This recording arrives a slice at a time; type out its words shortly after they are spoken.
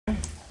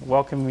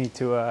welcome me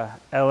to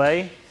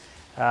LA.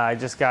 I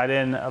just got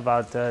in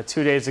about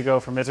 2 days ago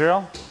from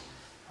Israel,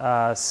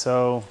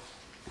 so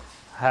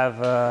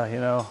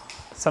have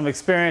some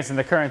experience in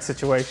the current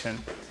situation.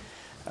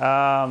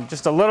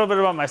 Just a little bit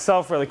about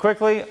myself really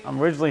quickly.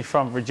 I'm originally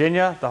from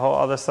Virginia, the whole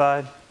other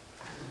side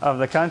of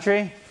the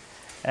country,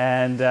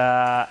 and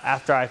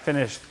after I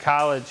finished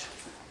college,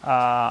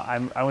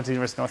 I went to the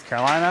University of North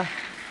Carolina,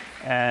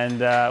 and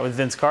with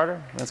Vince Carter.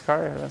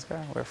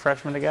 We're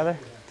freshmen together.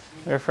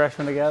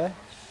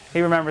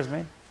 He remembers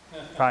me.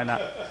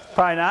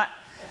 Probably not.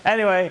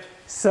 Anyway,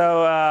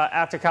 so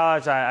after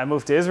college, I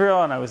moved to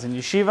Israel, and I was in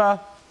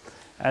yeshiva,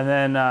 and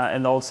then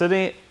in the old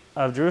city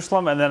of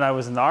Jerusalem, and then I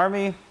was in the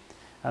army, and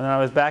then I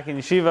was back in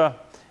yeshiva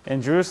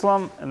in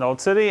Jerusalem, in the old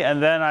city,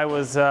 and then I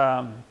went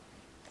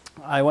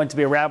to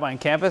be a rabbi on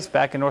campus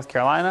back in North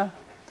Carolina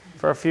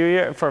for a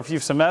few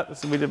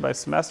semesters. We did by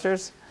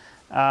semesters.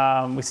 We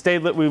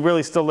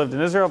really still lived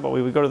in Israel, but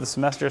we would go to the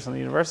semesters in the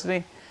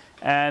university.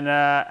 And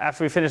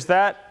after we finished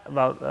that,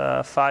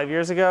 about 5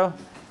 years ago,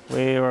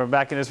 we were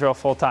back in Israel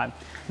full time.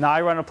 Now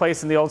I run a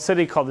place in the old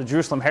city called the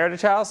Jerusalem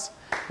Heritage House,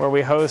 where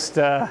we host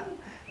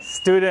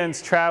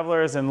students,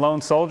 travelers, and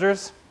lone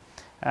soldiers.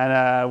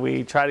 And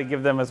we try to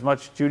give them as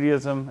much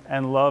Judaism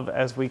and love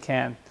as we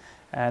can.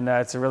 And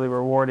it's a really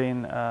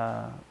rewarding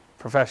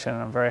profession,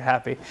 and I'm very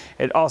happy.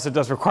 It also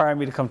does require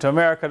me to come to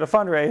America to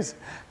fundraise,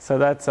 so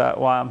that's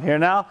why I'm here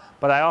now.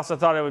 But I also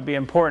thought it would be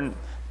important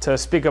to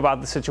speak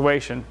about the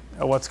situation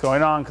of what's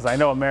going on, because I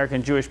know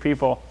American Jewish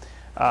people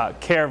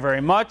care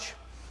very much.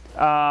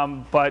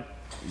 But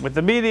with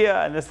the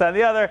media and this, that, and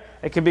the other,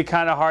 it can be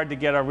kind of hard to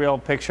get a real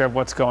picture of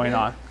what's going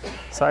on.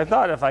 So I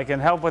thought if I can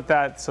help with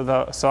that,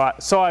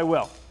 so I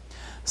will.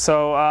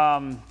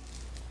 So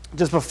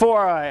just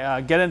before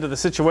I get into the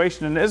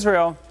situation in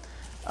Israel,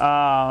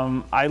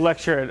 I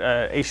lecture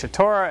at Asia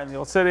Torah in the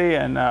Old City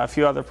and a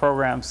few other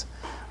programs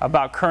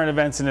about current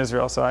events in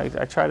Israel. So I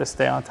try to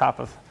stay on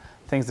top of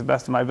things the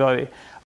best of my ability.